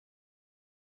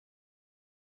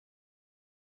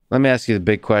Let me ask you the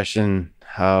big question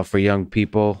for young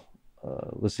people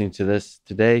listening to this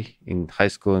today in high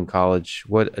school and college.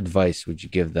 What advice would you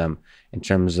give them in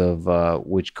terms of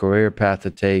which career path to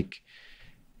take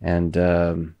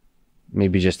and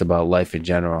maybe just about life in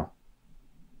general?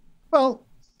 Well,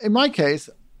 in my case,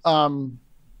 I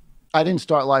didn't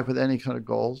start life with any kind of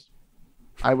goals.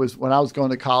 When I was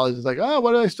going to college, it's like, oh,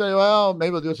 what did I study? Well,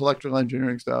 maybe I'll do some electrical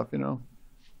engineering stuff,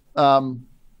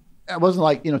 It wasn't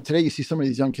like, today you see some of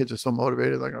these young kids are so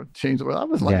motivated, like, I'll change the world. I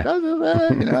was like,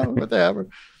 whatever.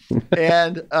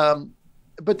 And,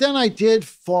 but then I did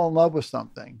fall in love with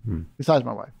something besides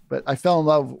my wife, but I fell in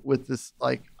love with this,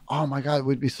 like, oh my God, it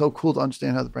would be so cool to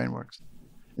understand how the brain works.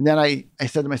 And then I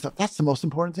said to myself, that's the most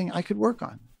important thing I could work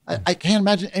on. I can't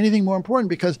imagine anything more important,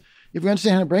 because if you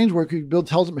understand how the brains work, you can build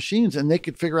intelligent machines and they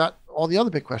could figure out all the other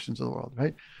big questions of the world,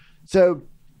 right? So,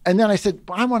 and then I said,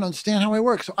 I want to understand how I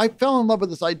work. So I fell in love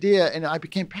with this idea and I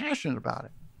became passionate about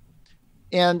it.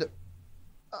 And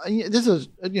this is,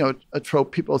 a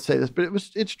trope. People say this, but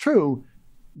it's true.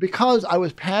 Because I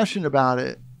was passionate about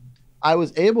it, I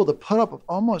was able to put up with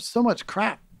almost so much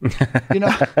crap. I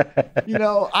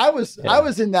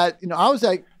was in that, I was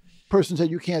that person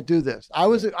said, you can't do this. I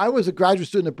was a graduate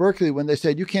student at Berkeley when they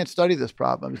said, you can't study this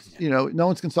problem. No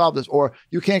one can solve this, or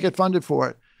you can't get funded for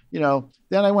it.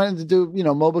 Then I went to do,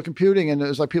 mobile computing, and it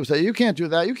was like people say, you can't do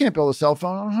that. You can't build a cell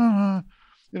phone.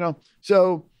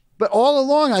 So, but all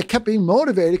along I kept being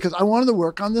motivated because I wanted to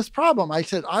work on this problem. I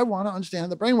said, I want to understand how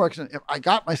the brain works. And if I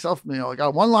got myself, I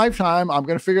got one lifetime, I'm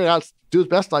going to figure it out, do as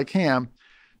best I can.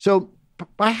 So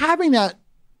by having that,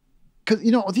 because,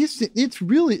 it's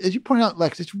really, as you point out,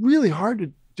 Lex, it's really hard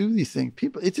to do these things.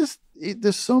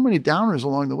 There's so many downers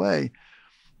along the way.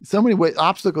 So many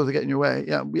obstacles that get in your way.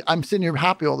 Yeah, I'm sitting here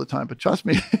happy all the time, but trust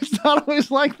me, it's not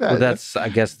always like that. Well, that's, I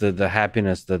guess, the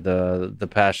happiness, the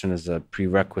passion is a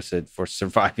prerequisite for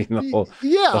surviving the whole.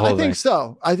 Yeah, the whole I think thing.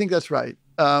 so. I think that's right.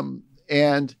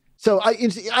 And so I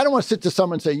don't want to sit to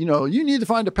someone and say, you need to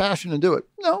find a passion and do it.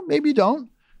 No, maybe you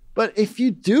don't. But if you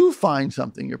do find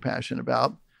something you're passionate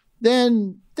about,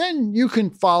 then you can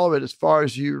follow it as far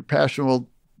as your passion will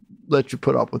let you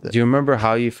put up with it. Do you remember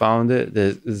how you found it?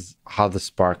 This is how the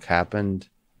spark happened.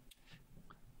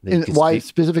 Why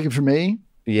specifically for me?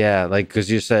 Yeah, like, because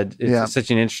you said it's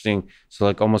such an interesting, so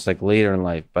like almost like later in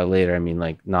life. By later, I mean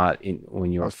like not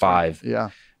when you were 5. Yeah.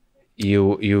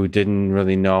 You didn't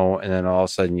really know, and then all of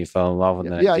a sudden you fell in love with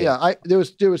that. Yeah. There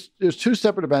was 2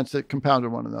 separate events that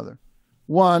compounded one another.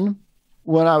 One,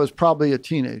 when I was probably a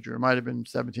teenager, it might have been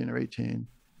 17 or 18,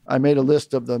 I made a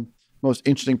list of the most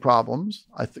interesting problems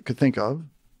I could think of.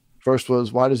 First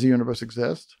was, why does the universe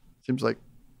exist? Seems like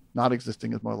not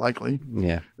existing is more likely.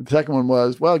 Yeah. The second one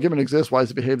was, well, given it exists, why does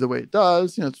it behave the way it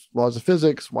does? It's laws of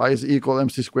physics. Why is it equal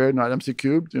MC squared, not MC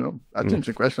cubed? That's an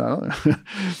interesting question. I don't know.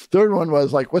 Third one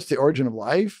was like, what's the origin of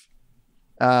life?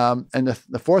 And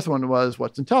the fourth one was,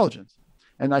 what's intelligence?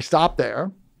 And I stopped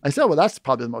there. I said, well, that's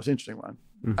probably the most interesting one.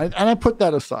 And I put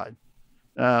that aside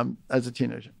as a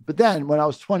teenager. But then when I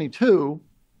was 22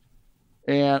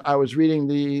 and I was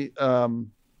reading I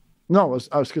was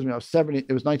 70.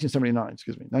 It was 1979,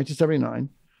 1979.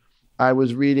 I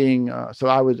was reading, at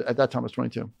that time I was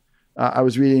 22. I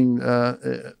was reading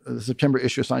the September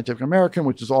issue of Scientific American,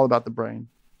 which is all about the brain.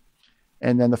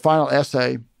 And then the final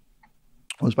essay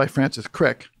was by Francis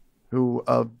Crick, who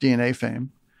of DNA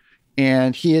fame.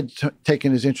 And he had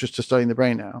taken his interest to studying the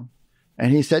brain now.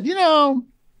 And he said,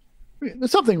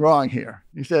 there's something wrong here.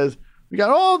 He says, we got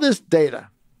all this data,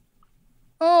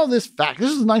 all this fact.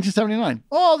 This is 1979.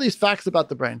 All these facts about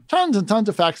the brain, tons and tons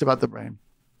of facts about the brain.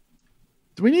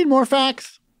 Do we need more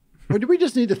facts? Or do we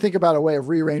just need to think about a way of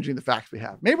rearranging the facts we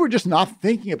have? Maybe we're just not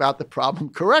thinking about the problem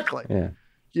correctly. Yeah.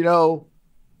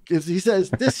 Because he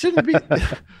says, this shouldn't be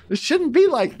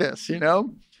like this,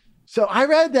 So I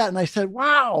read that and I said,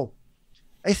 wow.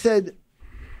 I said,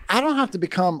 I don't have to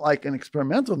become like an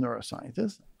experimental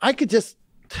neuroscientist. I could just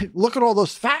look at all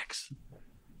those facts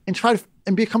and try to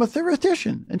and become a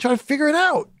theoretician and try to figure it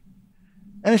out.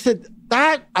 And I said,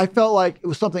 that I felt like it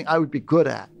was something I would be good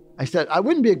at. I said, I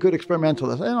wouldn't be a good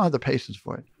experimentalist. I don't have the patience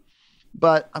for it.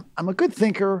 But I'm a good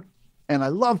thinker and I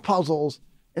love puzzles.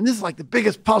 And this is like the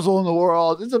biggest puzzle in the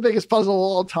world. It's the biggest puzzle of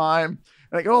all time.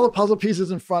 And I got all the puzzle pieces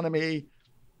in front of me.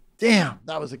 Damn,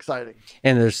 that was exciting.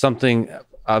 And there's something,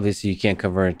 obviously you can't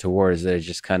convert it to words, that it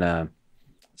just kind of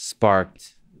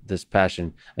sparked this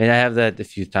passion. I mean, I have that a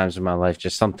few times in my life,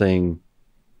 just something,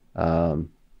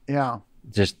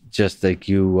 just like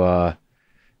you,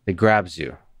 it grabs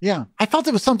you. Yeah. I felt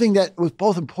it was something that was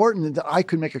both important and that I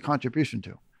could make a contribution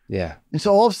to. Yeah. And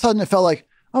so all of a sudden it felt like,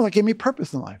 oh, it gave me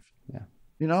purpose in life. Yeah.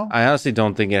 You know? I honestly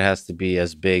don't think it has to be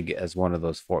as big as one of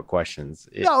those 4 questions.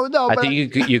 No, I but think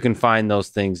you can find those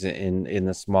things in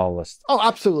the smallest. oh,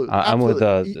 absolutely. I'm with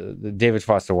Absolutely. the David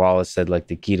Foster Wallace said, like,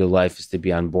 the key to life is to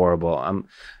be unborrowable.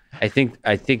 I think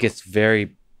it's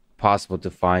very possible to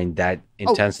find that Oh,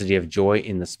 intensity of joy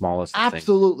in the smallest of things.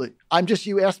 absolutely.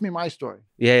 You asked me my story.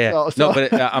 Yeah. So- No,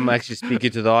 but I'm actually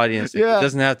speaking to the audience. Yeah. It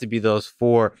doesn't have to be those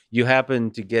 4. You happen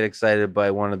to get excited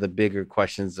by one of the bigger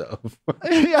questions of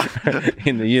Yeah.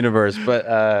 in the universe,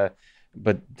 but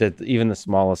even the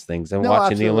smallest things. And No,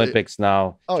 watching the absolutely. Olympics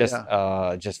now,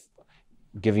 Oh, just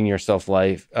giving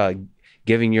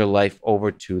giving your life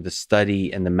over to the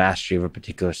study and the mastery of a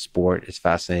particular sport is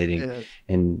fascinating. Yeah.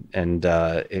 And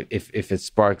if it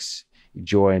sparks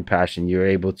joy and passion, you're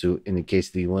able to, in the case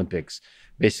of the Olympics,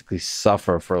 basically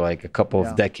suffer for like a couple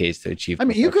of decades to achieve. I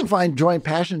mean, you perfection. can find joy and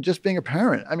passion just being a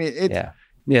parent. I mean, it's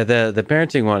Yeah. The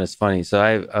parenting one is funny. So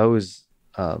I was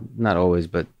not always,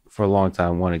 but for a long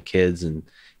time wanted kids and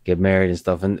get married and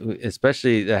stuff. And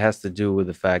especially that has to do with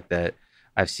the fact that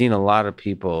I've seen a lot of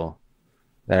people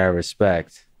that I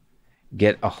respect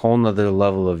get a whole nother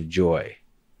level of joy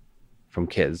from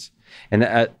kids. And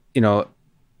at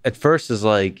first is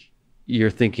like, your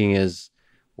thinking is,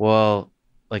 well,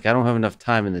 like, I don't have enough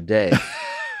time in the day.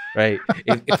 Right.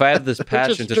 If I have this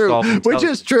passion to solve intelligence, which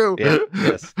is true.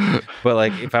 Yes. But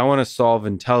like, if I want to solve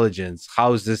intelligence,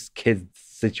 how is this kid's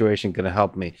situation going to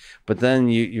help me? But then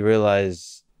you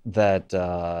realize that,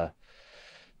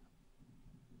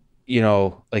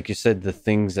 like you said, the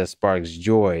things that sparks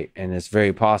joy, and it's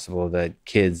very possible that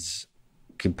kids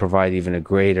could provide even a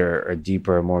greater or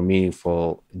deeper, more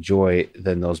meaningful joy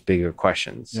than those bigger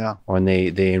questions. Yeah. When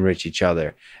they enrich each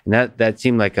other. And that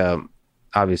seemed like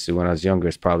obviously when I was younger,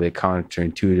 it's probably a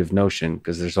counterintuitive notion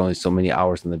because there's only so many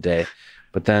hours in the day.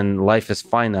 But then life is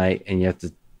finite and you have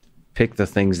to pick the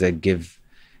things that give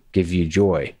you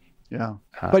joy. Yeah.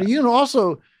 But you know,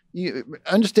 also, you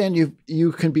understand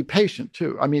you can be patient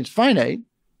too. I mean, it's finite,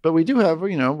 but we do have,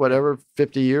 whatever,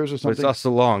 50 years or something. But it's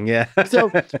also long, yeah.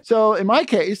 So in my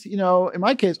case,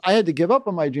 I had to give up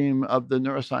on my dream of the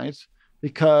neuroscience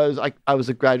because I was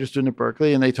a graduate student at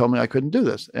Berkeley and they told me I couldn't do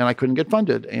this and I couldn't get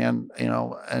funded. And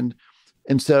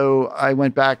so I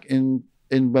went back in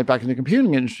the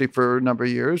computing industry for a number of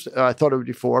years. I thought it would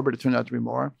be 4, but it turned out to be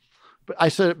more. But I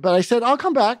said, I'll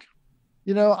come back.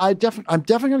 I'm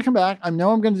definitely going to come back. I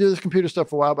know I'm going to do this computer stuff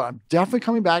for a while, but I'm definitely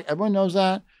coming back. Everyone knows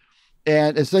that.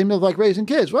 And it's the same with like raising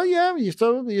kids. Well, yeah, you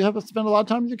have to spend a lot of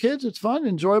time with your kids. It's fun,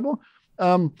 enjoyable.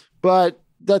 But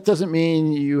that doesn't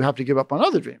mean you have to give up on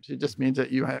other dreams. It just means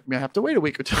that you have to wait a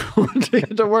week or 2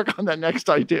 to work on that next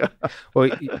idea. Well,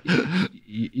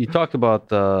 you talked about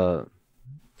the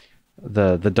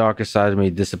darker side,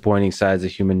 maybe disappointing sides of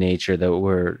human nature that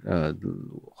we're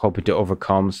hoping to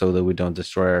overcome so that we don't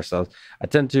destroy ourselves. I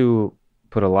tend to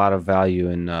put a lot of value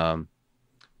in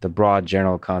the broad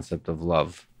general concept of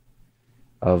love,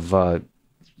 of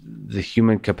the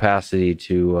human capacity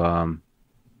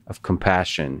of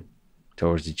compassion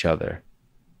towards each other,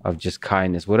 of just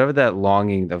kindness, whatever that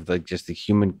longing of like just the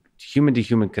human to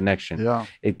human connection. Yeah.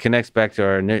 It connects back to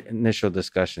our initial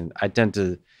discussion. I tend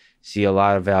to see a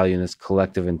lot of value in this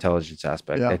collective intelligence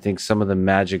aspect. Yeah. I think some of the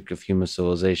magic of human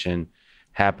civilization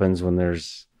happens when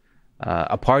there's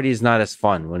a party is not as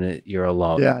fun when you're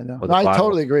alone. Yeah, no. I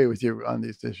totally agree with you on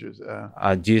these issues.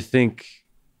 Do you think,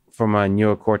 from a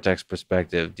neocortex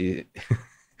perspective,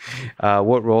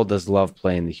 what role does love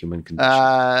play in the human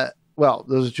condition? Well,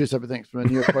 those are 2 separate things. From a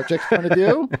neocortex point of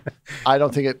view, I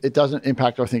don't think it doesn't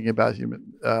impact our thinking about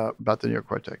about the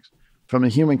neocortex. From a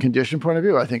human condition point of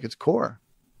view, I think it's core.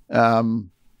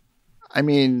 I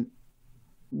mean,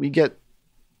 we get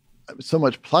so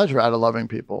much pleasure out of loving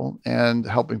people and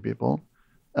helping people.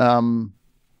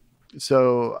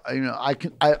 So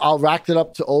I'll rack it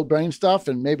up to old brain stuff,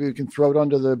 and maybe we can throw it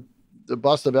under the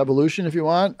bus of evolution if you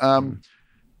want.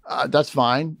 That's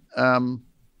fine.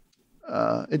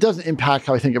 It doesn't impact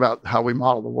how I think about how we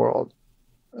model the world.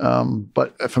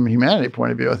 But from a humanity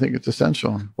point of view, I think it's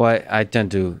essential. Well, I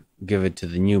tend to give it to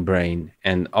the new brain.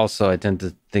 And also I tend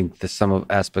to think that some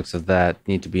aspects of that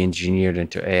need to be engineered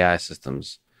into AI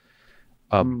systems,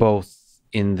 both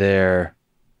in their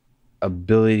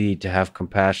ability to have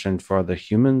compassion for other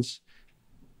humans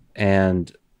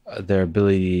and their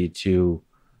ability to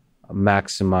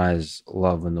maximize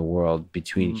love in the world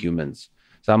between humans.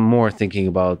 So I'm more thinking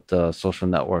about social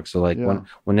networks. So like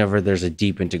whenever there's a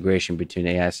deep integration between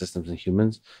AI systems and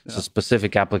humans, so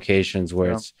specific applications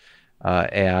where it's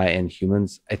AI and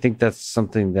humans, I think that's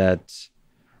something that's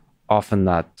often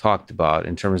not talked about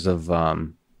in terms of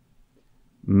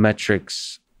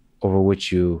metrics over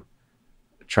which you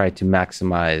try to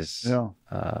maximize,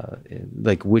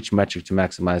 like which metric to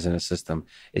maximize in a system.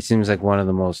 It seems like one of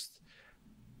the most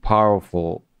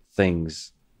powerful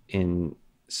things in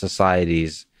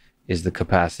societies is the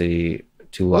capacity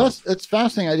to love. Well, it's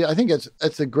fascinating idea. I think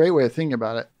it's a great way of thinking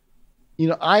about it. You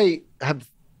know, I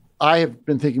have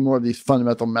been thinking more of these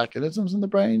fundamental mechanisms in the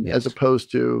brain as opposed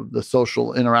to the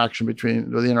social interaction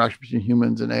between, or the interaction between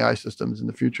humans and AI systems in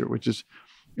the future, which is,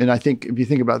 and I think if you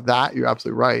think about that, you're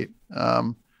absolutely right.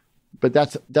 But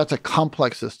that's a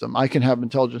complex system. I can have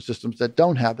intelligent systems that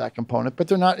don't have that component, but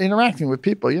they're not interacting with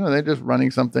people. You know, they're just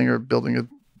running something or building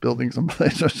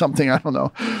someplace or something. I don't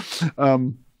know.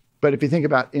 But if you think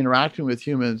about interacting with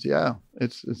humans,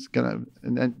 it's gonna.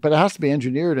 But it has to be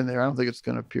engineered in there. I don't think it's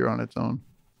gonna appear on its own.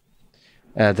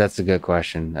 That's a good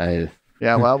question.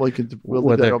 Well, we'll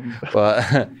leave that open.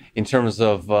 Well, in terms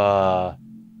of from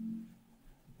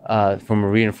a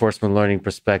reinforcement learning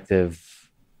perspective,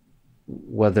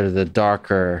 whether the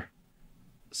darker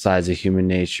sides of human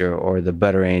nature or the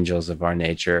better angels of our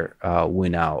nature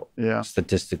win out,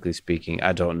 statistically speaking,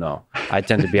 I don't know. I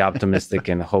tend to be optimistic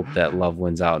and hope that love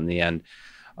wins out in the end.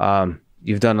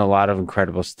 You've done a lot of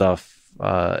incredible stuff,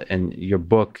 and your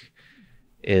book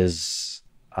is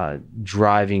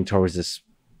driving towards this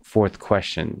fourth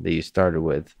question that you started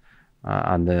with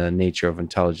on the nature of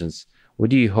intelligence. What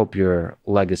do you hope your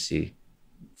legacy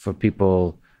for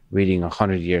people reading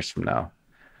 100 years from now?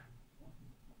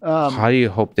 How do you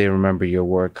hope they remember your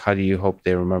work? How do you hope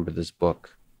they remember this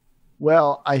book?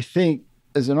 Well, I think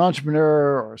as an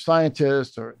entrepreneur or a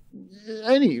scientist or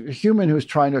any human who's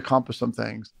trying to accomplish some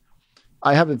things,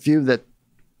 I have a view that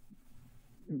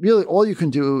really all you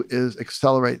can do is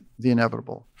accelerate the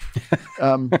inevitable.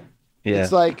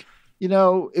 It's like, you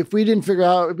know, if we didn't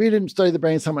study the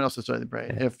brain, someone else would study the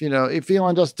brain. If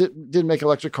Elon just didn't make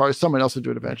electric cars, someone else would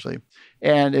do it eventually.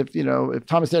 And if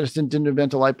Thomas Edison didn't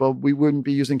invent a light bulb, we wouldn't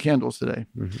be using candles today.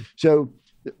 Mm-hmm. So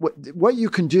what you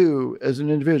can do as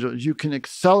an individual is you can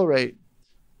accelerate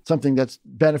something that's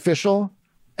beneficial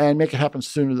and make it happen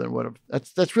sooner than whatever.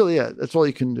 That's really it. That's all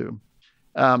you can do.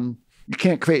 You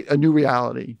can't create a new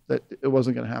reality that it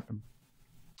wasn't going to happen.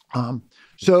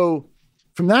 So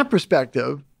from that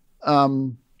perspective,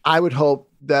 I would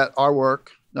hope that our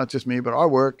work, not just me, but our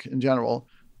work in general,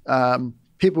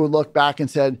 people would look back and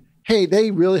said, hey,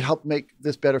 they really helped make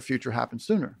this better future happen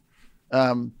sooner.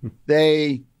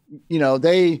 They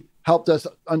helped us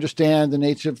understand the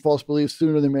nature of false beliefs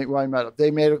sooner than we might have.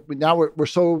 Now we're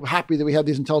so happy that we have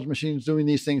these intelligent machines doing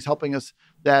these things, helping us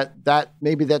that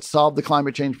maybe that solved the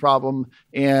climate change problem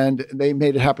and they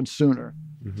made it happen sooner.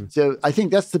 Mm-hmm. So I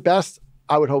think that's the best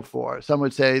I would hope for. Some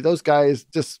would say those guys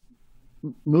just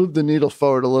move the needle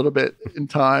forward a little bit in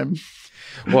time.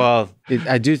 Well,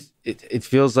 it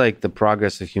feels like the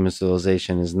progress of human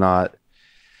civilization there's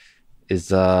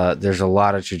a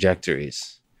lot of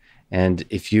trajectories. And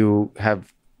if you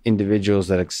have individuals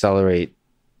that accelerate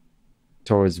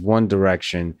towards one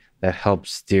direction, that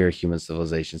helps steer human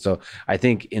civilization. So I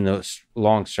think in a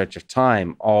long stretch of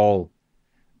time, all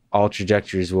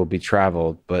trajectories will be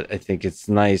traveled, but I think it's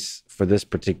nice for this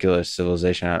particular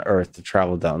civilization on Earth to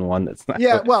travel down one that's not.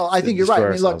 Yeah, well, I think you're right.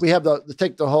 I mean, look, we have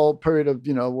take the whole period of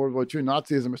World War II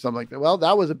Nazism or something like that. Well,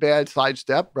 that was a bad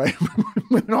sidestep, right? We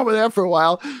went over there for a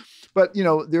while, but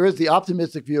there is the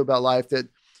optimistic view about life that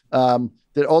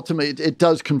ultimately it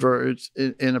does converge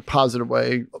in a positive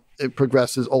way. It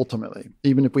progresses ultimately,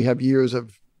 even if we have years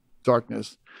of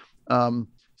darkness.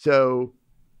 So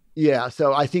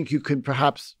I think you can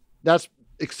perhaps. That's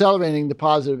accelerating the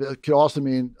positive. It could also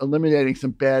mean eliminating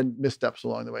some bad missteps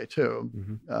along the way too.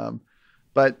 Mm-hmm.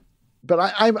 But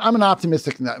I'm an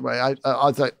optimistic in that way. I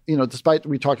was like, despite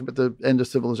we talked about the end of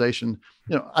civilization,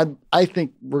 I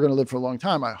think we're going to live for a long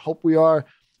time. I hope we are.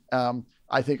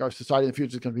 I think our society in the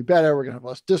future is going to be better. We're going to have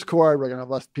less discord. We're going to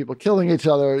have less people killing each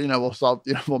other. We'll solve.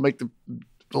 We'll make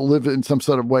we'll live in some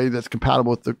sort of way that's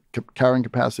compatible with the carrying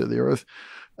capacity of the Earth.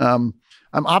 I'm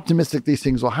optimistic these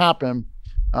things will happen.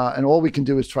 And all we can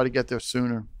do is try to get there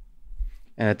sooner.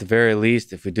 And at the very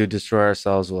least, if we do destroy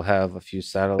ourselves, we'll have a few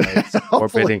satellites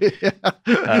orbiting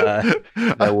that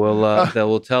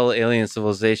will tell alien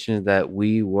civilization that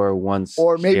we were once.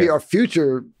 Or maybe here. Our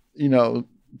future,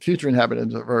 future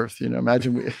inhabitants of Earth.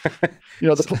 Imagine we,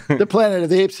 the Planet of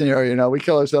the Apes scenario. We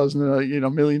kill ourselves, and a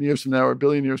million years from now or a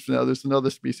billion years from now, there's another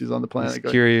species on the planet.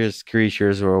 These curious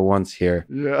creatures who were once here.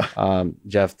 Yeah.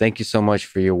 Jeff, thank you so much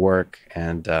for your work,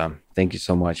 and thank you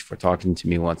so much for talking to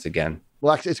me once again.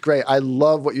 Well, actually, it's great. I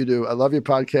love what you do. I love your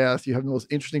podcast. You have the most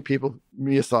interesting people,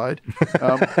 me aside.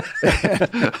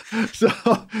 So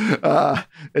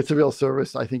it's a real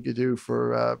service I think you do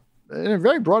for, in a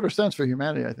very broader sense, for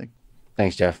humanity, I think.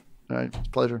 Thanks, Jeff. All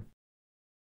right. Pleasure.